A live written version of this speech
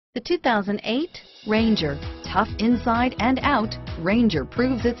The 2008 Ranger. Tough inside and out, Ranger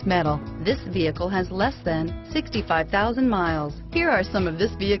proves its mettle. This vehicle has less than 65,000 miles. Here are some of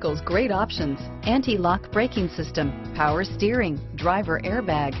this vehicle's great options: anti-lock braking system, power steering, driver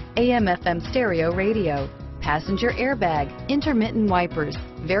airbag, AM/FM stereo radio, passenger airbag, intermittent wipers,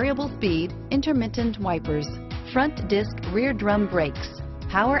 variable speed, intermittent wipers, front disc rear drum brakes,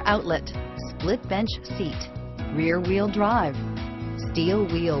 power outlet, split bench seat, rear wheel drive, steel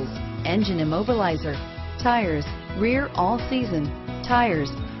wheels, engine immobilizer, tires, rear all season, tires,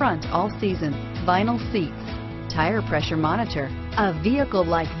 front all season, vinyl seats, tire pressure monitor. A vehicle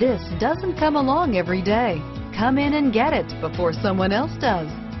like this doesn't come along every day. Come in and get it before someone else does.